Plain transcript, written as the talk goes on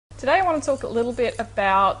Today I want to talk a little bit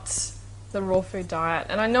about the raw food diet,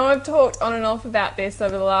 and I know I've talked on and off about this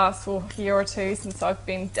over the last year or two since I've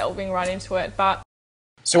been delving right into it. But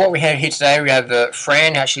so what we have here today, we have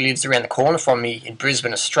Fran, who actually lives around the corner from me in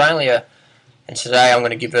Brisbane, Australia, and today I'm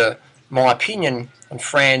going to give her my opinion on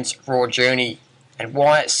Fran's raw journey and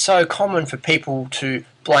why it's so common for people to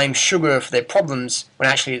blame sugar for their problems when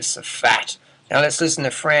actually it's the fat. Now let's listen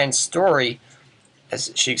to Fran's story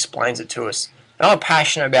as she explains it to us. And I'm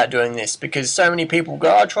passionate about doing this because so many people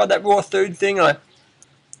go, I tried that raw food thing, I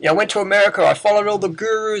went to America, I followed all the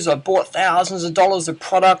gurus, I bought thousands of dollars of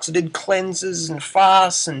products, I did cleanses and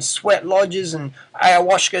fasts and sweat lodges and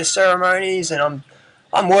ayahuasca ceremonies, and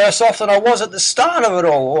I'm worse off than I was at the start of it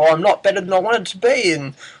all, or I'm not better than I wanted to be,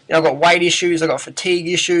 and I've got weight issues, I've got fatigue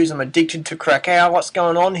issues, I'm addicted to cacao, what's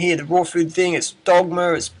going on here? The raw food thing, it's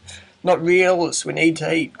dogma, it's not real, we need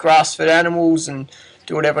to eat grass-fed animals and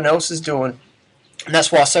do what everyone else is doing. And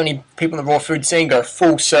that's why so many people in the raw food scene go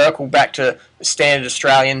full circle back to the standard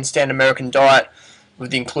Australian, standard American diet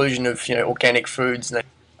with the inclusion of organic foods,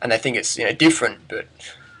 and they think it's different. But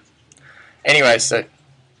anyway, so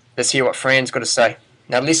let's hear what Fran's got to say.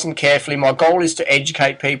 Now listen carefully. My goal is to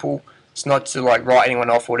educate people. It's not to write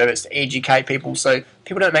anyone off or whatever. It's to educate people so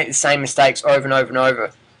people don't make the same mistakes over and over and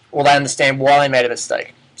over, or they understand why they made a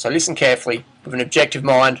mistake. So listen carefully with an objective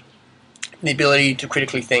mind and the ability to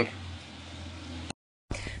critically think.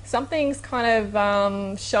 something's kind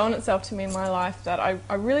of shown itself to me in my life that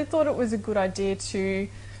I really thought it was a good idea to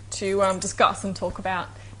discuss and talk about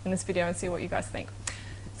in this video and see what you guys think.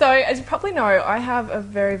 So as you probably know, I have a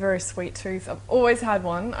very, very sweet tooth. I've always had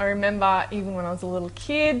one. I remember even when I was a little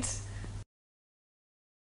kid.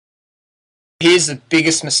 Here's the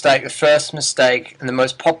biggest mistake, the first mistake, and the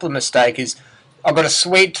most popular mistake is, I've got a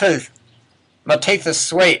sweet tooth. My teeth are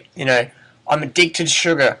sweet, I'm addicted to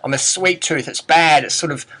sugar. I'm a sweet tooth. It's bad. It's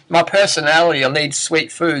sort of my personality. I need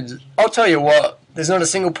sweet foods. I'll tell you what, there's not a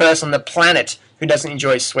single person on the planet who doesn't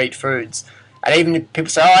enjoy sweet foods. And even if people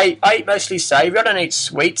say, oh, I eat mostly savoury, I don't eat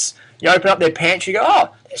sweets. You open up their pantry, you go,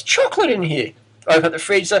 oh, there's chocolate in here. Open up the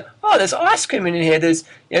fridge, say, oh, there's ice cream in here. There's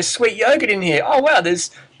sweet yogurt in here. Oh, wow, there's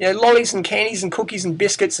lollies and candies and cookies and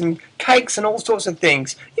biscuits and cakes and all sorts of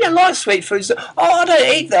things. You don't like sweet foods. Oh, I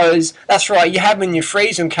don't eat those. That's right, you have them in your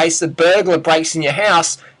freezer in case the burglar breaks in your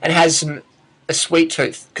house and has a sweet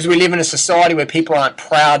tooth. Because we live in a society where people aren't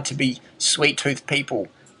proud to be sweet tooth people.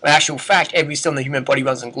 In actual fact, every cell in the human body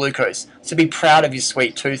runs on glucose. So be proud of your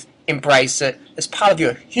sweet tooth. Embrace it. It's part of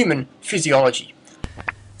your human physiology.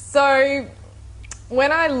 So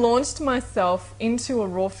when I launched myself into a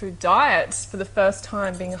raw food diet for the first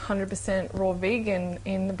time, being 100% raw vegan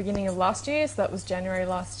in the beginning of last year, so that was January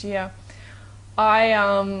last year,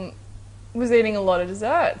 I was eating a lot of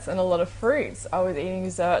desserts and a lot of fruits. I was eating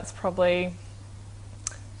desserts probably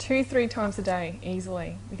 2-3 times a day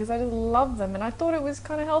easily because I just love them, and I thought it was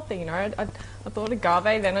kind of healthy. I thought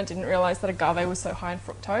agave, then I didn't realise that agave was so high in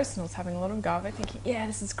fructose, and I was having a lot of agave thinking, yeah,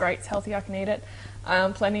 this is great, it's healthy, I can eat it.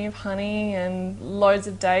 Plenty of honey and loads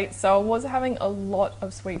of dates, so I was having a lot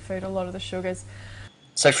of sweet food, a lot of the sugars.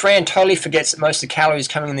 So Fran totally forgets that most of the calories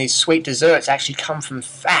coming in these sweet desserts actually come from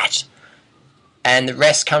fat, and the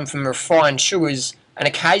rest come from refined sugars, and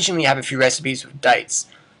occasionally you have a few recipes with dates.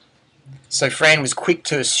 So Fran was quick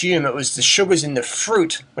to assume it was the sugars in the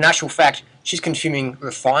fruit, when in actual fact she's consuming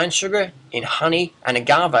refined sugar in honey and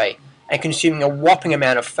agave, and consuming a whopping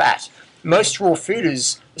amount of fat. Most raw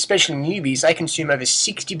fooders, especially newbies, they consume over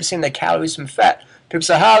 60% of their calories from fat. People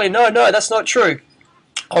say, Harley, no, that's not true.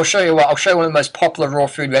 I'll show you what. I'll show you one of the most popular raw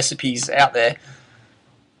food recipes out there.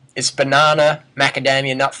 It's banana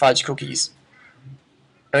macadamia nut fudge cookies.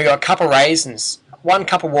 And we've got a cup of raisins, 1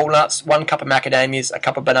 cup of walnuts, 1 cup of macadamias, a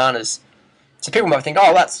cup of bananas. So people might think,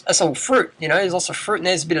 oh, that's all fruit. There's lots of fruit and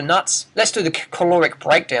there's a bit of nuts. Let's do the caloric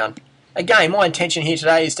breakdown. Again, my intention here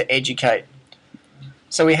today is to educate.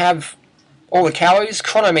 So we have all the calories.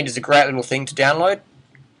 Chronometer is a great little thing to download.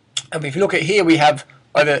 And if you look at here, we have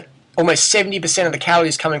over almost 70% of the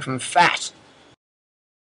calories coming from fat.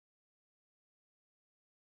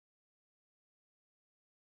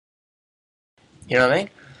 You know what I mean?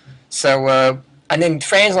 So, and then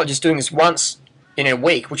Fran's not just doing this once in a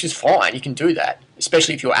week, which is fine. You can do that,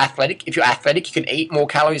 especially if you're athletic. If you're athletic, you can eat more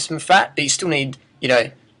calories from fat, but you still need,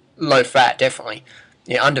 low fat, definitely.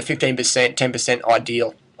 Under 15%, 10%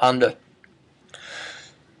 ideal, under.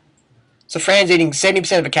 So Fran's eating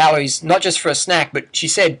 70% of her calories, not just for a snack, but she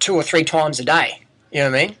said 2 or 3 times a day. You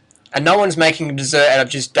know what I mean? And no one's making a dessert out of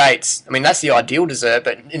just dates. I mean, that's the ideal dessert,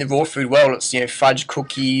 but in the raw food world, it's, fudge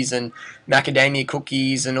cookies and macadamia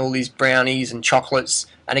cookies and all these brownies and chocolates.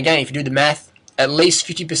 And again, if you do the math, at least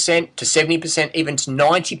 50% to 70%, even to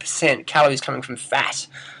 90% calories coming from fat.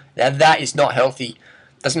 Now that is not healthy.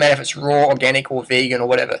 Doesn't matter if it's raw, organic, or vegan, or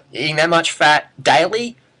whatever. Eating that much fat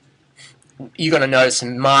daily, you're going to notice a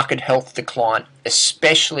marked health decline,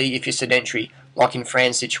 especially if you're sedentary, like in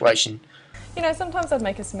Fran's situation. You know, sometimes I'd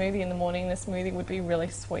make a smoothie in the morning, and the smoothie would be really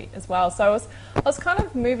sweet as well. So I was kind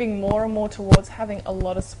of moving more and more towards having a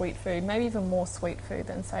lot of sweet food, maybe even more sweet food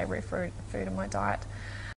than savoury food in my diet.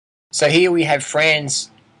 So here we have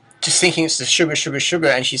Fran's just thinking it's the sugar, sugar, sugar,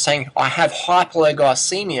 and she's saying, I have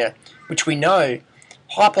hypoglycemia, which we know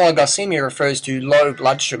hypoglycemia refers to low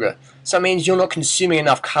blood sugar. So it means you're not consuming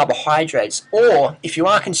enough carbohydrates, or if you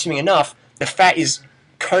are consuming enough, the fat is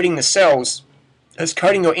coating the cells, it's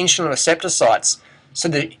coating your insulin receptor sites, so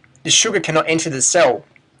the sugar cannot enter the cell.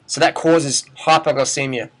 So that causes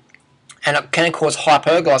hypoglycemia, and it can cause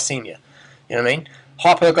hyperglycemia. You know what I mean?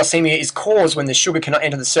 Hyperglycemia is caused when the sugar cannot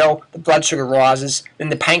enter the cell, the blood sugar rises, then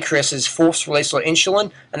the pancreas is forced to release all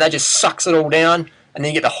insulin, and that just sucks it all down, and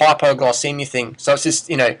then you get the hypoglycemia thing. So it's just,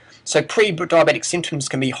 you know, so pre-diabetic symptoms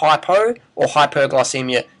can be hypo or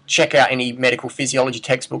hyperglycemia. Check out any medical physiology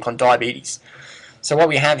textbook on diabetes. So what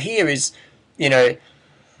we have here is, you know,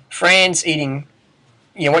 Fran's eating,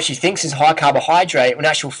 you know, what she thinks is high carbohydrate, when in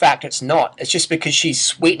actual fact it's not. It's just because she's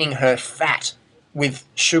sweetening her fat with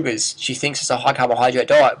sugars. She thinks it's a high carbohydrate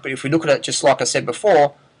diet. But if we look at it, just like I said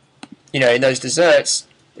before, you know, in those desserts,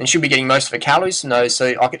 and she'll be getting most of her calories from those.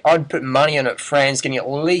 So I'd put money on it. Fran's getting at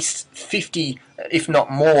least 50, if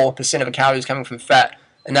not more, % of her calories coming from fat.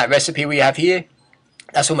 And that recipe we have here,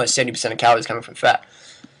 that's almost 70% of calories coming from fat.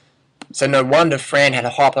 So no wonder Fran had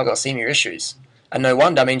hypoglycemia issues. And no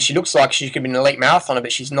wonder, I mean, she looks like she could be an elite marathoner,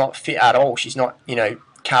 but she's not fit at all. She's not, you know,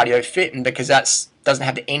 cardio fit, and because that doesn't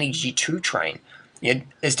have the energy to train. You know,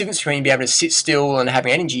 there's a difference between being able to sit still and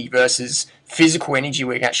having energy versus physical energy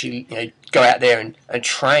where you can actually, you know, go out there and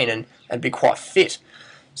train and be quite fit.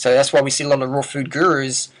 So that's why we see a lot of raw food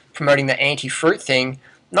gurus promoting the anti-fruit thing.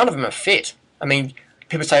 None of them are fit. I mean,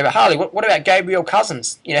 people say, but Harley, what about Gabriel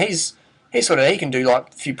Cousins? You know, he's sort of, he can do like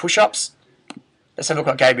a few push-ups. Let's have a look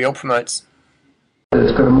at what Gabriel promotes.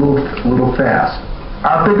 It's going to move a little fast.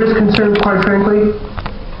 Our biggest concern, quite frankly,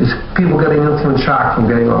 is people getting insulin shock from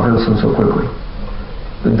getting off insulin so quickly.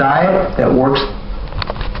 The diet that works.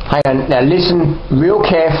 Hang on, now listen real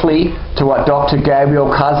carefully to what Dr.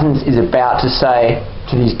 Gabriel Cousins is about to say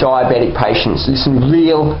to his diabetic patients. Listen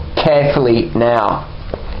real carefully now.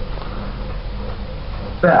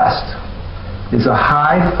 Best is a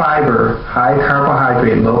high fiber, high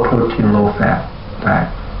carbohydrate, low protein, low fat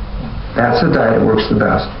diet. That's the diet that works the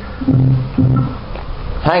best.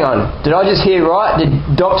 Hang on, did I just hear right?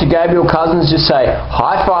 Did Dr. Gabriel Cousins just say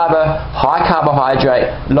high fiber, high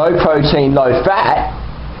carbohydrate, low protein, low fat?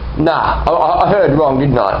 Nah, I heard wrong,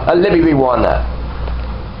 didn't I? Let me rewind that.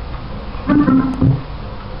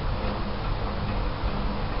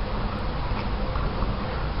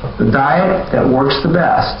 The diet that works the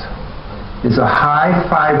best is a high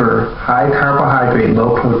fiber, high carbohydrate,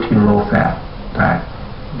 low protein, low fat diet.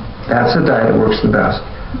 That's the diet that works the best.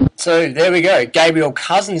 So there we go. Gabriel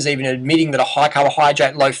Cousins even admitting that a high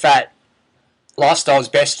carbohydrate, low fat lifestyle is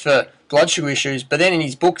best for blood sugar issues. But then in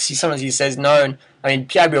his books, sometimes he says no. And I mean,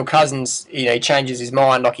 Gabriel Cousins, you know, he changes his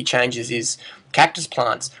mind like he changes his cactus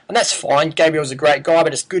plants, and that's fine. Gabriel's a great guy,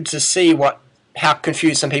 but it's good to see how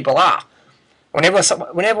confused some people are. Whenever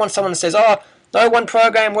someone says, "Oh, no one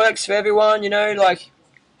program works for everyone," you know, like,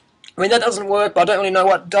 I mean, that doesn't work. But I don't really know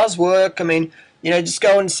what does work. I mean, you know, just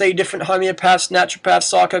go and see different homeopaths, naturopaths,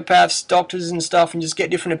 psychopaths, doctors and stuff, and just get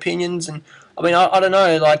different opinions. And I mean, I don't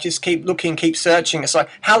know, like, just keep looking, keep searching. It's like,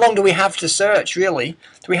 how long do we have to search, really?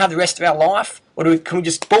 Do we have the rest of our life? Or can we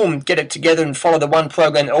just, boom, get it together and follow the one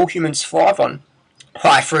program that all humans thrive on?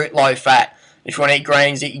 High fruit, low fat. If you want to eat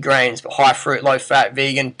grains, eat your grains. But high fruit, low fat,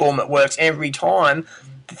 vegan, boom, it works every time.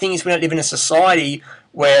 The thing is, we don't live in a society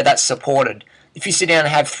where that's supported. If you sit down and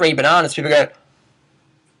have 3 bananas, people go,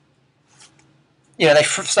 you know, they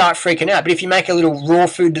start freaking out. But if you make a little raw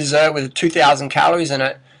food dessert with 2,000 calories in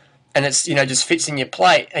it, and it's, you know, just fits in your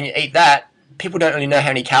plate, and you eat that, people don't really know how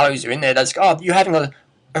many calories are in there. They just go, oh, you're having a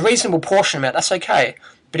reasonable portion amount, that's okay.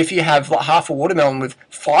 But if you have like half a watermelon with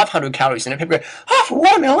 500 calories in it, people go, half a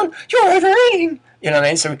watermelon? You're overeating! You know what I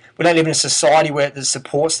mean? So we don't live in a society where it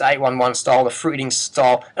supports the 811 style, the fruit eating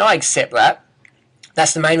style, and I accept that.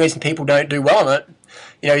 That's the main reason people don't do well on it,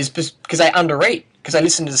 you know, is because they undereat, because they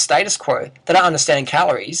listen to the status quo. They don't understand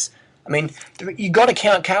calories. I mean, you've got to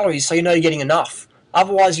count calories so you know you're getting enough.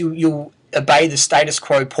 Otherwise, you'll obey the status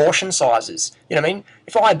quo portion sizes. You know what I mean?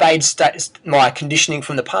 If I obeyed my conditioning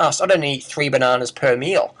from the past, I'd only eat 3 bananas per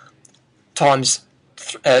meal times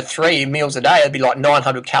 3 meals a day, it'd be like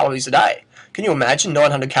 900 calories a day. Can you imagine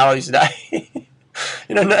 900 calories a day?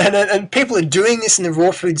 You know, and people are doing this in the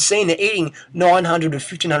raw food scene. They're eating 900 to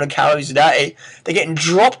 1500 calories a day. They're getting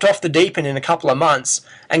dropped off the deep end in a couple of months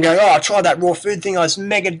and going, oh, I tried that raw food thing. I was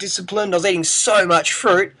mega disciplined. I was eating so much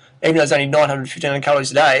fruit, even though it's only 900 to 1500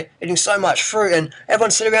 calories a day, eating so much fruit. And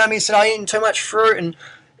everyone sat around me and said, I'm eating too much fruit. And,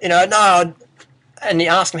 you know, no. And you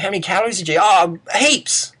ask them, how many calories did you eat? Oh,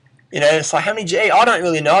 heaps. You know, it's like, how many did you eat? I don't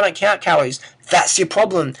really know. I don't count calories. That's your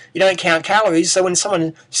problem. You don't count calories. So when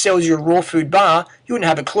someone sells you a raw food bar, you wouldn't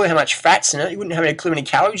have a clue how much fat's in it. You wouldn't have a clue how many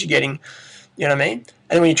calories you're getting. You know what I mean? And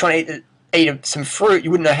then when you're trying to eat some fruit,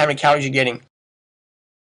 you wouldn't know how many calories you're getting.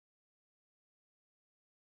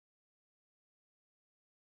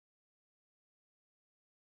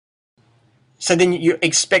 So then you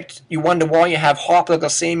wonder why you have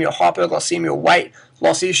hypoglycemia or weight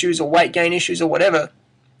loss issues or weight gain issues or whatever,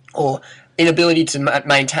 or inability to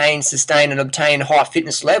maintain, sustain and obtain high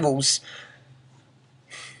fitness levels.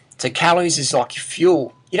 So calories is like your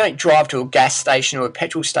fuel. You don't drive to a gas station or a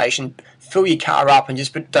petrol station, fill your car up and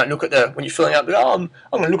just don't look at when you're filling up, oh, I'm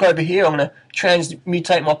going to look over here, I'm going to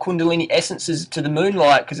transmutate my Kundalini essences to the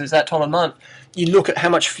moonlight because it's that time of month. You look at how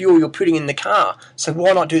much fuel you're putting in the car. So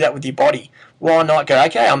why not do that with your body? Why not go,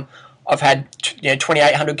 okay, I've had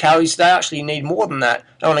 2,800 calories today, I actually need more than that. I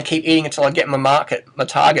don't want to keep eating until I get my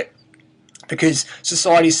target. Because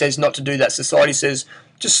society says not to do that. Society says,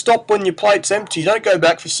 just stop when your plate's empty. Don't go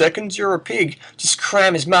back for seconds. You're a pig. Just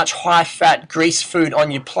cram as much high-fat grease food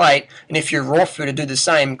on your plate. And if you're raw food, to do the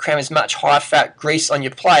same. Cram as much high-fat grease on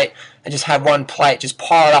your plate and just have one plate. Just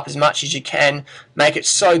pile it up as much as you can. Make it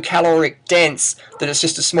so caloric dense that it's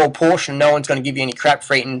just a small portion. No one's going to give you any crap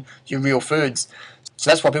for eating your real foods. So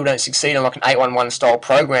that's why people don't succeed in like an 811 style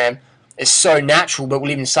program. It's so natural, but we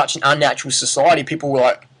live in such an unnatural society. People were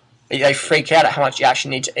like, they freak out at how much you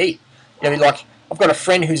actually need to eat. You know, like, I've got a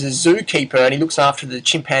friend who's a zookeeper and he looks after the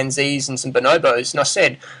chimpanzees and some bonobos. And I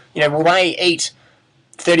said, you know, will they eat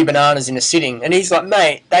 30 bananas in a sitting? And he's like,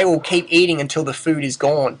 mate, they will keep eating until the food is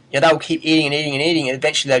gone. You know, they will keep eating and eating and eating, and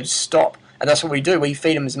eventually they just stop. And that's what we do. We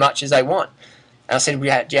feed them as much as they want. And I said, do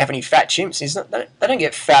you have any fat chimps? He's like, they don't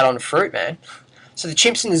get fat on fruit, man. So the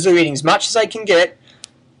chimps in the zoo eating as much as they can get,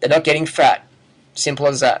 they're not getting fat. Simple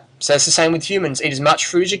as that. So it's the same with humans. Eat as much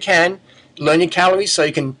food as you can. Learn your calories so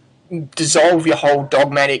you can dissolve your whole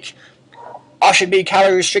dogmatic, I should be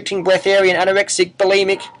calorie restricting, breatharian, anorexic,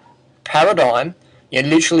 bulimic paradigm. You know,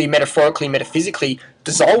 literally, metaphorically, metaphysically,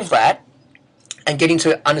 dissolve that and get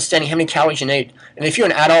into understanding how many calories you need. And if you're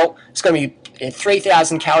an adult, it's going to be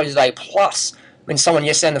 3,000 calories a day plus. When someone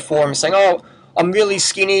yesterday in the forum is saying, oh, I'm really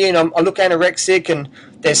skinny and I look anorexic, and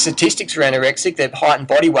there's statistics for anorexic, their height and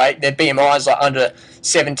body weight, their BMI is like under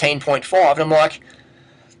 17.5, and I'm like,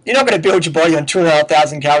 you're not going to build your body on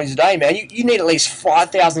 2,500 calories a day, man. You need at least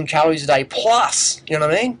 5,000 calories a day plus, you know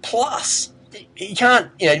what I mean? Plus. You can't,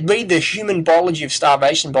 read The Human Biology of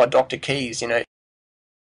Starvation by Dr. Keyes,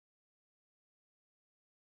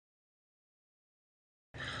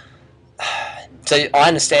 So I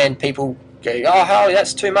understand people go, oh, Harley,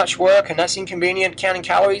 that's too much work and that's inconvenient, counting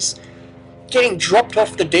calories. Getting dropped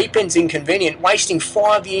off the deep end's inconvenient. Wasting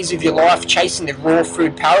 5 years of your life chasing the raw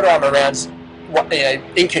food paradigm around's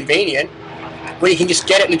inconvenient, when you can just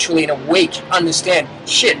get it literally in a week. Understand,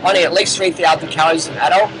 shit, I need at least 3,000 calories as an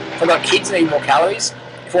adult. If I've got kids, I need more calories.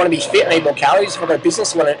 If I want to be fit, I need more calories. If I've got a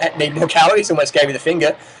business, I need more calories. I almost gave you the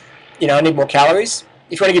finger. I need more calories.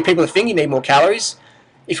 If you want to give people the finger, you need more calories.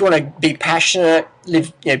 If you want to be passionate,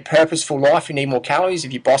 live purposeful life, you need more calories.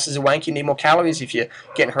 If your boss is a wank, you need more calories. If you're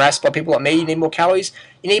getting harassed by people like me, you need more calories.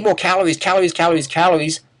 You need more calories, calories, calories,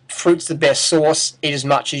 calories. Fruit's the best source. Eat as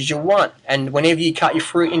much as you want. And whenever you cut your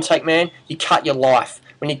fruit intake, man, you cut your life.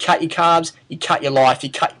 When you cut your carbs, you cut your life.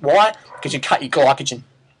 Why? Because you cut your glycogen.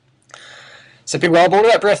 So people are all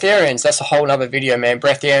about breatharians. That's a whole other video, man.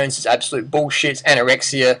 Breatharians is absolute bullshit. It's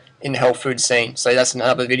anorexia in the health food scene. So that's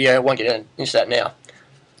another video. I won't get into that now.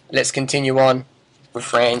 Let's continue on with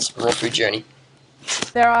Fran's raw food journey.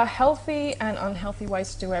 There are healthy and unhealthy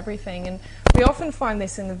ways to do everything, and we often find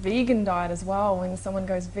this in the vegan diet as well. When someone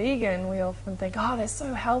goes vegan, we often think, oh, they're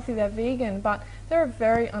so healthy, they're vegan, but there are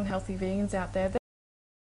very unhealthy vegans out there.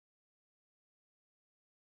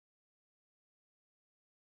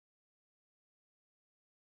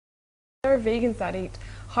 There are vegans that eat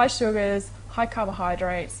high sugars, high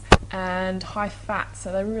carbohydrates, and high fat,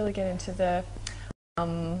 so they really get into the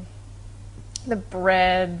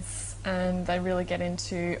breads, and they really get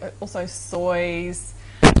into also soys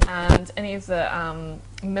and any of the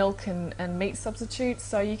milk and meat substitutes.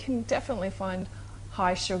 So you can definitely find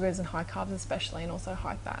high sugars and high carbs especially, and also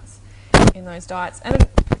high fats. in those diets. And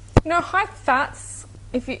you know, high fats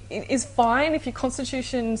is fine if your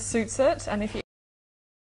constitution suits it, and if you're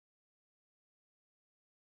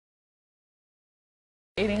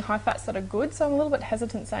eating high fats that are good. So I'm a little bit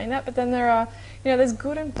hesitant saying that, but then there are, you know, there's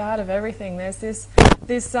good and bad of everything. There's this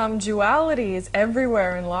duality is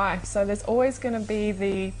everywhere in life, so there's always going to be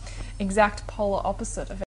the exact polar opposite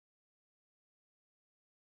of it.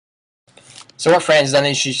 So what Fran's done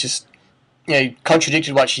is she's just, you know,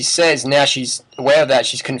 contradicted what she says. Now she's aware of that.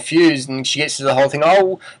 She's confused, and she gets to the whole thing.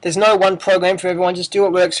 Oh, there's no one program for everyone. Just do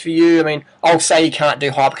what works for you. I mean, I'll say you can't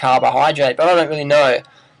do high carbohydrate, but I don't really know.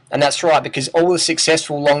 And that's right, because all the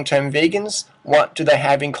successful long-term vegans, what do they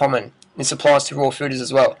have in common? This applies to raw fooders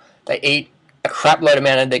as well. They eat a crap load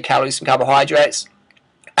amount of their calories from carbohydrates.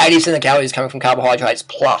 80% of the calories coming from carbohydrates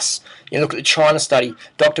plus. You look at the China study,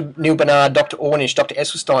 Dr. Neil Barnard, Dr. Ornish, Dr.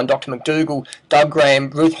 Esselstyn, Dr. McDougall, Doug Graham,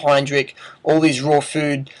 Ruth Heinrich, all these raw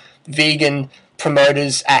food, vegan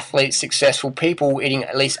promoters, athletes, successful people eating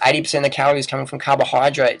at least 80% of the calories coming from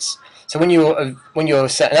carbohydrates. So when you're, and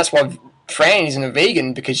that's why Fran isn't a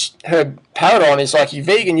vegan, because her paradigm is like, you're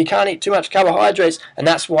vegan, you can't eat too much carbohydrates, and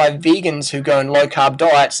that's why vegans who go on low carb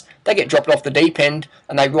diets, they get dropped off the deep end,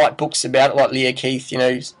 and they write books about it, like Leah Keith, you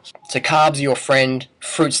know. So carbs are your friend,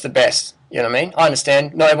 fruit's the best, you know what I mean? I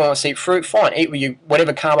understand, not everyone wants to eat fruit, fine, eat with you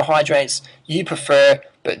whatever carbohydrates you prefer,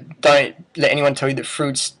 but don't let anyone tell you that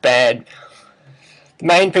fruit's bad. The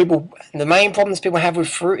main problems people have with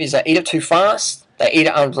fruit is they eat it too fast, they eat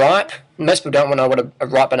it unripe. Most people don't want to know what a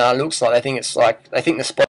ripe banana looks like. They think the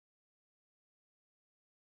spotty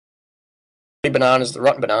bananas are the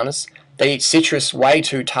rotten bananas. They eat citrus way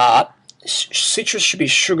too tart. Citrus should be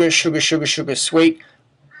sugar, sweet.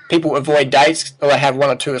 People avoid dates, or they have 1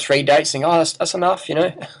 or 2 or 3 dates, think, oh, that's enough, you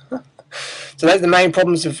know. So those are the main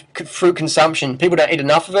problems of fruit consumption. People don't eat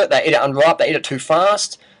enough of it. They eat it unripe. They eat it too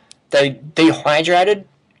fast. They're dehydrated,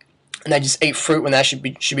 and they just eat fruit when they should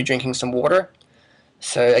be drinking some water.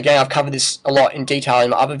 So again, I've covered this a lot in detail in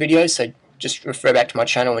my other videos, so just refer back to my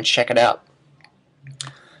channel and check it out.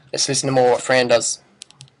 Let's listen to more what Fran does.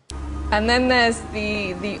 And then there's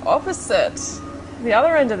the opposite, the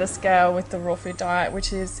other end of the scale with the raw food diet,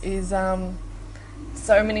 which is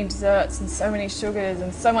so many desserts and so many sugars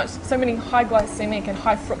and so many high glycemic and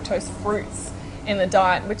high fructose fruits in the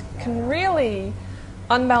diet, which can really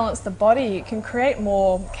unbalance the body. It can create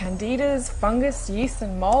more candidas, fungus, yeast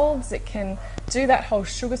and molds. It can do that whole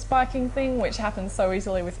sugar spiking thing, which happens so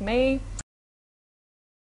easily with me.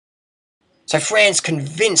 So Fran's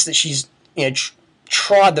convinced that she's, you know,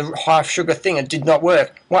 tried the high sugar thing. It did not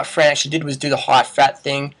work. What Fran actually did was do the high fat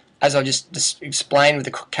thing, as I just explained, with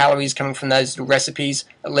the calories coming from those recipes.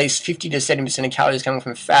 At least 50 to 70% of calories coming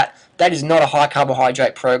from fat. That is not a high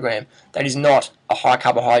carbohydrate program. That is not a high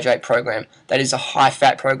carbohydrate program. That is a high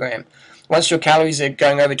fat program. Once your calories are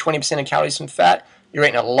going over 20% of calories from fat, you're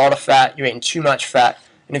eating a lot of fat. You're eating too much fat.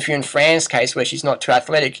 And if you're in Fran's case, where she's not too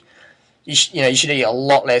athletic, you should eat a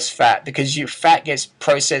lot less fat, because your fat gets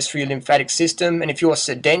processed through your lymphatic system, and if you're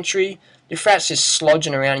sedentary, your fat's just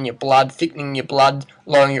slodging around in your blood, thickening your blood,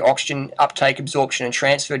 lowering your oxygen uptake, absorption, and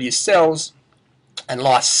transfer to your cells, and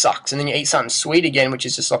life sucks. And then you eat something sweet again, which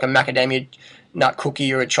is just like a macadamia nut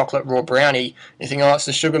cookie or a chocolate raw brownie, and you think, oh, it's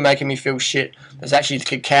the sugar making me feel shit. There's actually the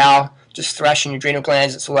cacao just thrashing your adrenal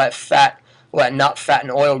glands. It's all that fat, all that nut fat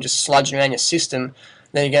and oil just sludging around your system.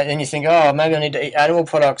 Then you think, oh, maybe I need to eat animal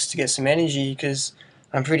products to get some energy because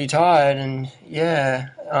I'm pretty tired, and yeah,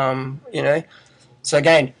 you know. So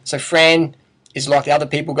again, so Fran is like the other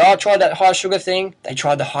people go, oh, I tried that high sugar thing, they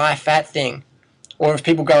tried the high fat thing. Or if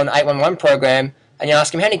people go on the 811 program and you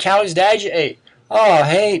ask them, how many calories a day did you eat? Oh,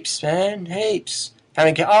 heaps, man, heaps. How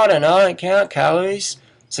many? I don't know, I don't count calories.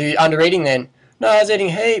 So you're under eating then. No, I was eating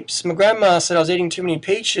heaps. My grandma said I was eating too many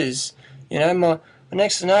peaches. You know, my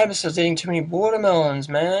next door neighbour said I was eating too many watermelons,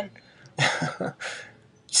 man.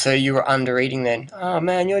 So you were under eating then. Oh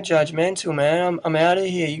man, you're judgmental, man. I'm out of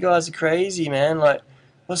here. You guys are crazy, man. Like,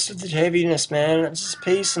 what's with the heaviness, man? It's just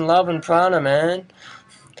peace and love and prana, man.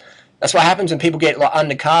 That's what happens when people get like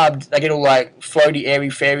undercarbed. They get all like floaty, airy,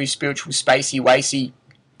 fairy, spiritual, spacey, wacy,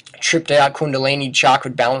 tripped out, kundalini, chakra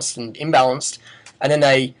balanced and imbalanced. And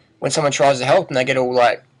then when someone tries to help them, they get all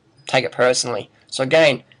like, take it personally. So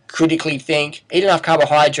again, critically think, eat enough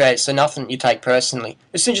carbohydrates so nothing you take personally.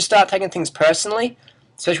 As soon as you start taking things personally,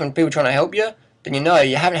 especially when people are trying to help you, then you know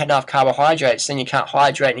you haven't had enough carbohydrates, then you can't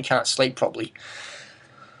hydrate and you can't sleep properly.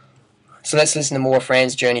 So let's listen to more of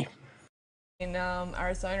Fran's journey. In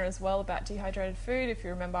Arizona as well, about dehydrated food. If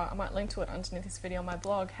you remember, I might link to it underneath this video on my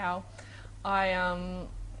blog, how I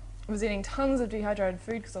was eating tons of dehydrated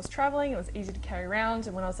food because I was traveling. It was easy to carry around,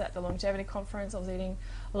 and when I was at the longevity conference, I was eating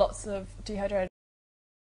lots of dehydrated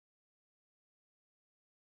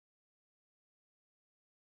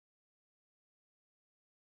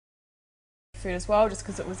food as well, just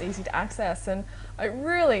because it was easy to access. And I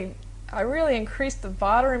really increased the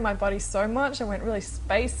Vata in my body so much. I went really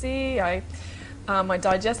spacey. My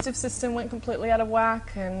digestive system went completely out of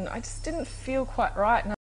whack, and I just didn't feel quite right.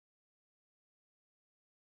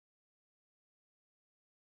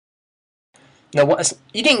 Now,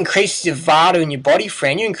 you didn't increase your Vata in your body,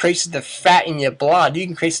 friend. You increased the fat in your blood. You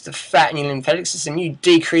increased the fat in your lymphatic system. You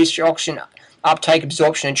decreased your oxygen uptake,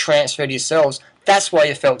 absorption, and transfer to your cells. That's why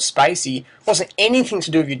you felt spacey. It wasn't anything to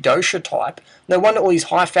do with your dosha type. No wonder all these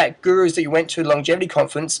high-fat gurus that you went to the longevity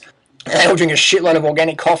conference, they all drink a shitload of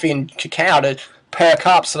organic coffee and cacao to perk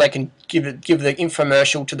up so they can give the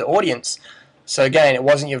infomercial to the audience. So again, it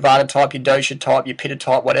wasn't your Vata type, your dosha type, your pitta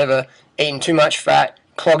type, whatever. Eating too much fat,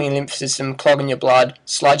 clogging your lymph system, clogging your blood,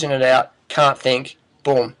 sludging it out, can't think,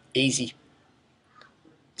 boom, easy.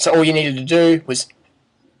 So all you needed to do was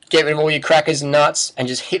get rid of all your crackers and nuts and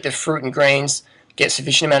just hit the fruit and greens, get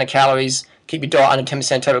sufficient amount of calories, keep your diet under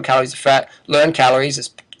 10% total calories of fat, learn calories,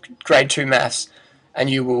 it's grade 2 maths, and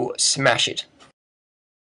you will smash it.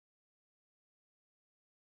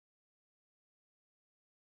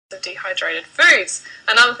 Of dehydrated foods.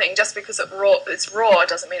 Another thing, just because it's raw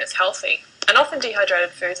doesn't mean it's healthy. And often dehydrated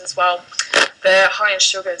foods as well, they're high in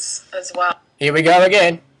sugars as well. Here we go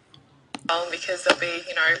again. Because there'll be,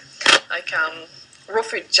 like raw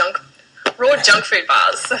junk food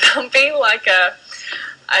bars. So there'll be like a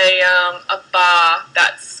bar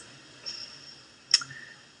that's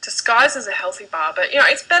disguised as a healthy bar, but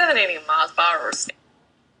it's better than eating a Mars bar or a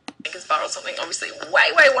Snickers bar or something. Obviously,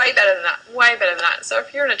 way better than that. Way better than that. So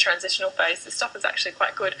if you're in a transitional phase, this stuff is actually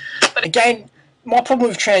quite good. But again, my problem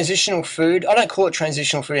with transitional food, I don't call it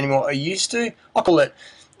transitional food anymore. I used to. I call it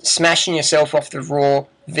smashing yourself off the raw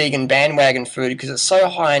vegan bandwagon food because it's so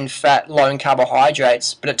high in fat, low in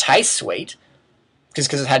carbohydrates, but it tastes sweet just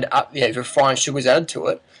because it had refined sugars added to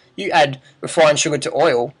it. You add refined sugar to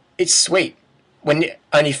oil, it's sweet. When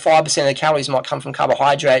only 5% of the calories might come from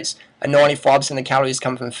carbohydrates and 95% of the calories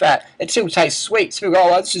come from fat, it still tastes sweet. So people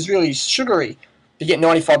go, oh, this is really sugary. You get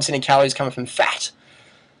 95% of calories coming from fat.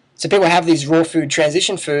 So people have these raw food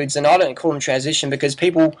transition foods, and I don't call them transition because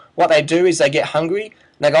people, what they do is they get hungry and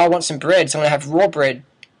they go, I want some bread, so I'm going to have raw bread.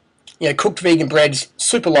 Cooked vegan bread's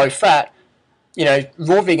super low fat.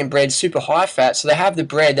 Raw vegan bread's super high fat. So they have the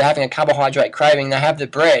bread, they're having a carbohydrate craving, they have the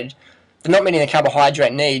bread, they're not meeting the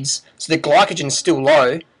carbohydrate needs, so the glycogen's still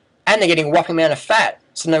low, and they're getting a whopping amount of fat.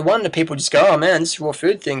 So no wonder people just go, oh man, this raw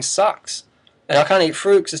food thing sucks. And I can't eat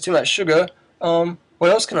fruit because there's too much sugar. What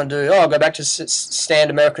else can I do? Oh, I'll go back to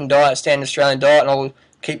standard American diet, standard Australian diet, and I'll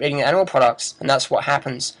keep eating animal products. And that's what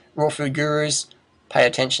happens. Raw food gurus, pay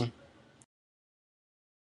attention.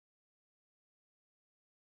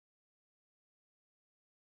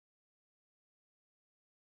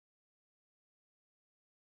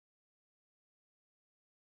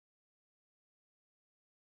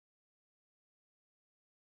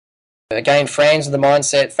 Again, friends of the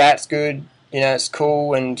mindset, fat's good, it's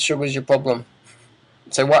cool, and sugar's your problem.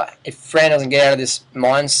 So what if Fran doesn't get out of this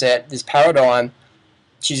mindset, this paradigm,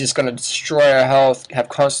 she's just going to destroy her health, have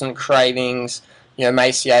constant cravings,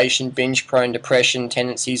 emaciation, binge-prone depression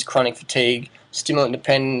tendencies, chronic fatigue, stimulant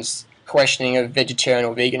dependence, questioning of vegetarian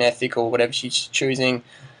or vegan ethic or whatever she's choosing,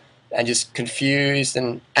 and just confused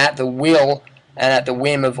and at the will and at the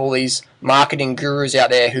whim of all these marketing gurus out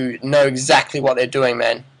there who know exactly what they're doing,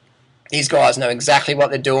 man. These guys know exactly what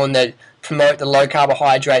they're doing. They promote the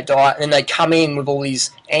low-carbohydrate diet, and then they come in with all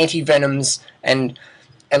these anti-venoms and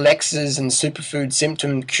elixirs and superfood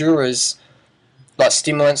symptom curers, like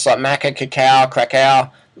stimulants like maca,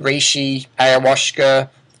 cacao, reishi, ayahuasca,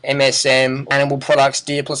 MSM, animal products,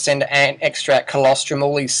 deer placenta, ant extract, colostrum,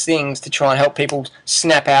 all these things to try and help people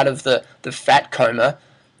snap out of the fat coma,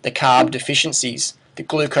 the carb deficiencies, the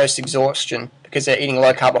glucose exhaustion, because they're eating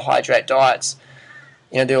low-carbohydrate diets.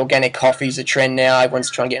 The organic coffee's a trend now.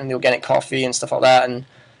 Everyone's trying to get into the organic coffee and stuff like that. And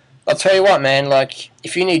I'll tell you what, man,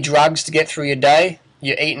 if you need drugs to get through your day,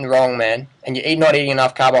 you're eating wrong, man. And you're not eating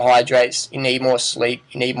enough carbohydrates. You need more sleep.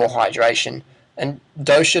 You need more hydration. And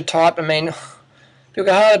dosha type,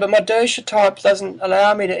 people go, oh, but my dosha type doesn't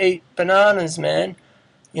allow me to eat bananas, man.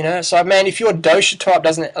 So, man, if your dosha type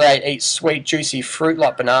doesn't allow you to eat sweet, juicy fruit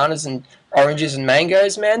like bananas and oranges and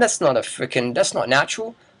mangoes, man, that's not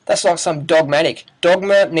natural. That's like some dogmatic.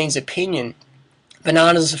 Dogma means opinion.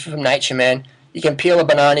 Bananas are from nature, man. You can peel a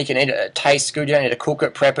banana, you can eat it, it tastes good, you don't need to cook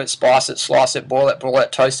it, prep it, spice it, slice it, boil it, broil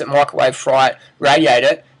it, toast it, microwave, fry it, radiate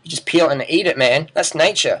it. You just peel it and eat it, man. That's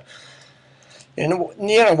nature. You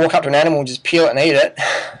don't walk up to an animal and just peel it and eat it.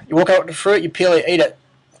 You walk up to fruit, you peel it, eat it.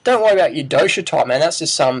 Don't worry about your dosha type, man. That's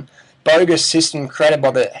just some bogus system created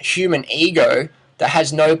by the human ego that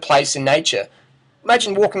has no place in nature.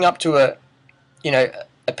 Imagine walking up to a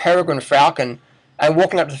peregrine falcon and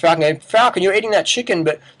walking up to the falcon and going, Falcon, you're eating that chicken,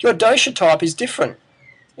 but your dosha type is different.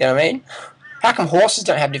 You know what I mean? How come horses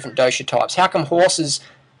don't have different dosha types? How come horses,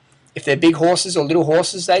 if they're big horses or little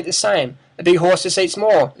horses, they eat the same? A big horse just eats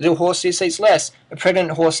more. A little horse just eats less. A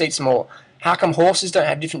pregnant horse eats more. How come horses don't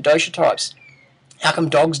have different dosha types? How come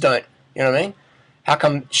dogs don't? You know what I mean? How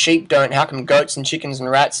come sheep don't? How come goats and chickens and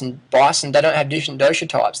rats and bison, they don't have different dosha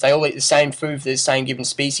types? They all eat the same food for the same given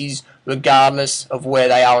species, regardless of where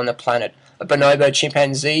they are on the planet. A bonobo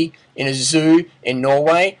chimpanzee in a zoo in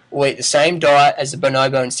Norway will eat the same diet as the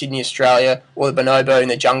bonobo in Sydney, Australia, or the bonobo in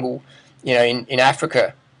the jungle, in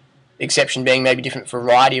Africa. The exception being maybe different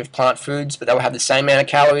variety of plant foods, but they will have the same amount of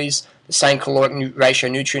calories, the same caloric ratio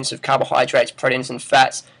nutrients of carbohydrates, proteins, and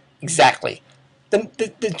fats. Exactly. The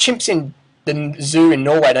chimps in the zoo in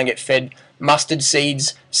Norway don't get fed mustard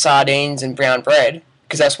seeds, sardines, and brown bread,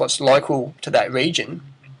 because that's what's local to that region.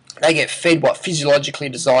 They get fed what physiologically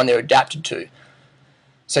designed they're adapted to.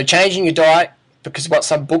 So changing your diet because of what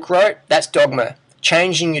some book wrote, that's dogma.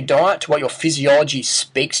 Changing your diet to what your physiology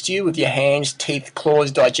speaks to you with your hands, teeth,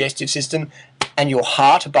 claws, digestive system, and your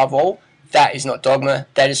heart above all, that is not dogma.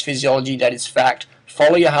 That is physiology. That is fact.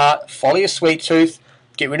 Follow your heart. Follow your sweet tooth.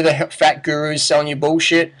 Get rid of the fat gurus selling you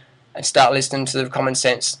bullshit and start listening to the common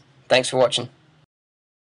sense. Thanks for watching.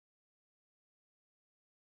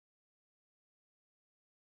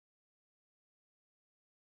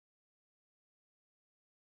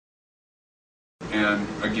 And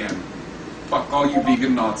again, fuck all you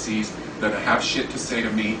vegan Nazis that have shit to say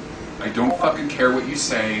to me. I don't fucking care what you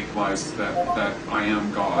say, lies that I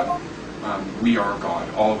am God. We are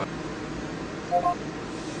God, all of it.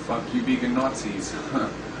 Fuck you vegan Nazis.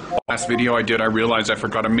 Last video I did, I realized I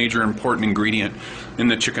forgot a major important ingredient in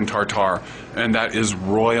the chicken tartare, and that is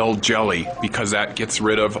royal jelly, because that gets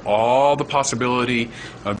rid of all the possibility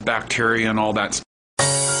of bacteria and all that stuff.